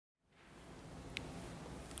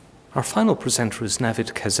Our final presenter is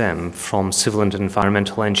Navid Kazem from Civil and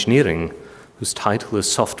Environmental Engineering, whose title is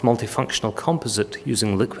Soft Multifunctional Composite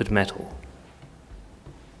Using Liquid Metal.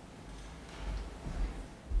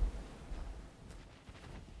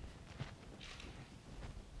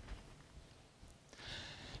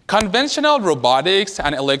 Conventional robotics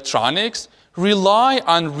and electronics rely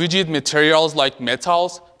on rigid materials like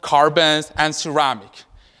metals, carbons, and ceramic.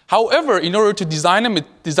 However, in order to design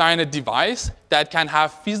a device that can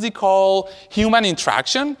have physical human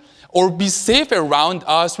interaction or be safe around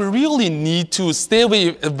us, we really need to stay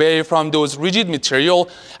away from those rigid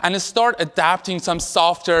materials and start adapting some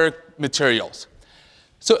softer materials.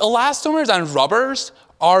 So elastomers and rubbers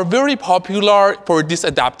are very popular for this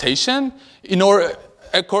adaptation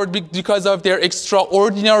because of their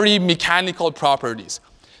extraordinary mechanical properties.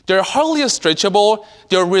 They're highly stretchable,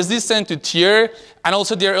 they're resistant to tear, and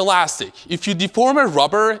also they're elastic. If you deform a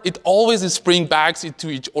rubber, it always springs back into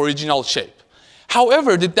its original shape.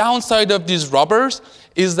 However, the downside of these rubbers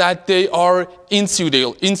is that they are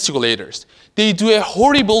insulators. They do a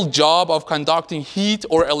horrible job of conducting heat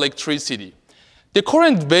or electricity. The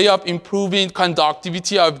current way of improving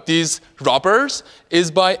conductivity of these rubbers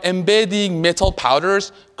is by embedding metal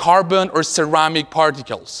powders, carbon, or ceramic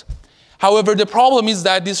particles. However, the problem is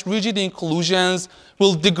that these rigid inclusions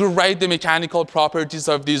will degrade the mechanical properties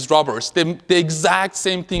of these rubbers, the exact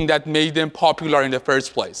same thing that made them popular in the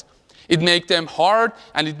first place. It makes them hard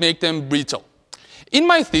and it makes them brittle. In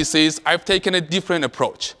my thesis, I've taken a different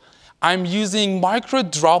approach. I'm using micro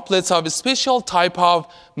droplets of a special type of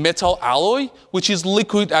metal alloy, which is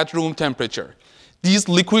liquid at room temperature. These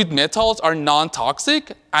liquid metals are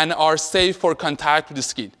non-toxic and are safe for contact with the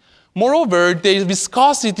skin. Moreover, their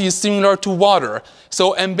viscosity is similar to water,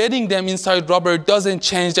 so embedding them inside rubber doesn't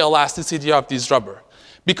change the elasticity of this rubber.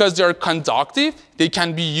 Because they are conductive, they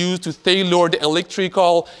can be used to tailor the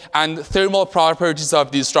electrical and thermal properties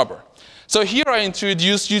of this rubber. So here I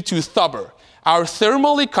introduce you to Thubber, our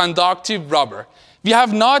thermally conductive rubber. We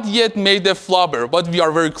have not yet made the flubber, but we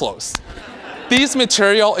are very close. This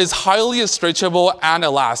material is highly stretchable and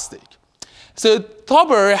elastic. So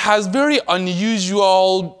Thubber has very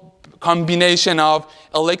unusual combination of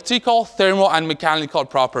electrical, thermal, and mechanical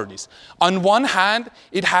properties. On one hand,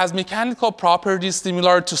 it has mechanical properties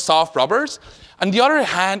similar to soft rubbers. On the other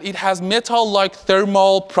hand, it has metal-like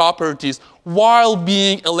thermal properties while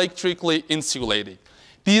being electrically insulated.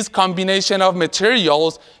 These combination of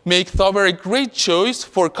materials make Thubber a great choice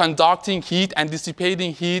for conducting heat and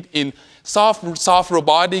dissipating heat in soft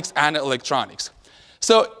robotics and electronics.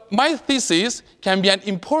 So my thesis can be an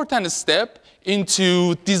important step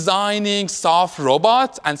into designing soft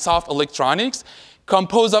robots and soft electronics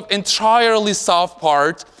composed of entirely soft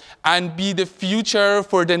parts and be the future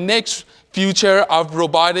for the next future of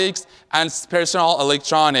robotics and personal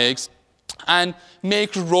electronics and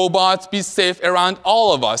make robots be safe around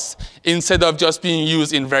all of us instead of just being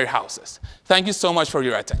used in warehouses. Thank you so much for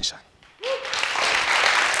your attention.